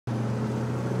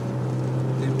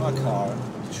my car,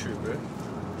 the Trooper,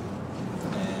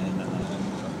 and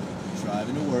I'm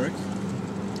driving to work.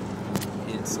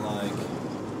 It's like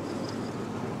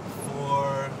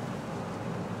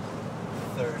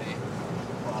 4:30,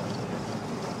 probably.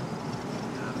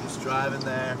 And I'm just driving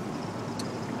there.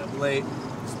 I'm late.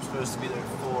 I'm supposed to be there at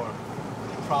 4.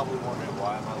 You're probably wondering,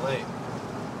 why am I late?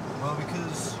 Well,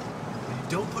 because when you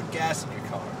don't put gas in your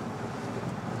car,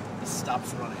 it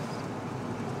stops running.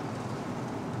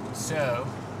 So,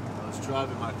 I was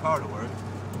driving my car to work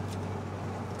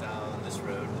down this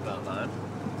road,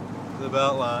 the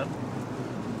belt line,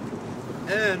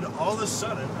 and all of a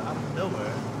sudden, out of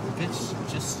nowhere, the bitch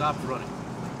just stopped running.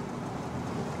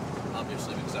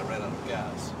 Obviously, because I ran out of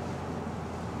gas.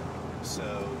 So,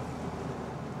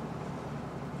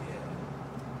 yeah.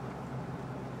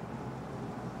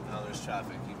 Now there's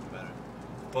traffic, even better.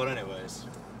 But anyways,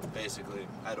 basically,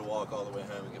 I had to walk all the way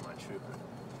home and get my Trooper.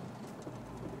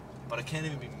 But I can't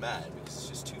even be mad because it's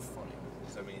just too funny.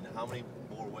 Because, I mean, how many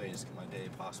more ways can my day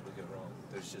possibly go wrong?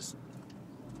 There's just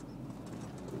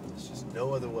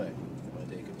no other way my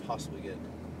day could possibly get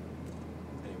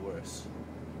any worse.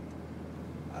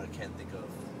 I can't think of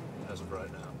as of right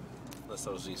now. Unless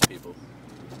those these people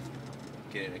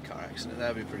getting in a car accident.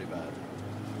 That'd be pretty bad.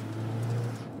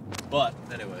 But,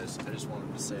 anyways, I just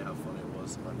wanted to say how funny it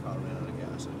was that my car ran out of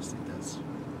gas. I just think that's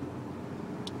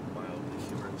mildly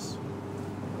humorous.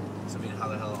 I mean, how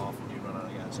the hell often do you run out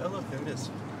of gas? Oh, look, there it is.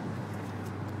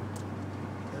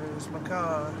 There's my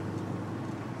car.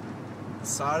 The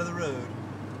side of the road.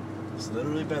 It's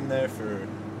literally been there for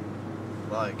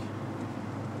like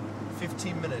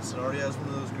 15 minutes and already has one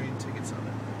of those green tickets on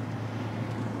it.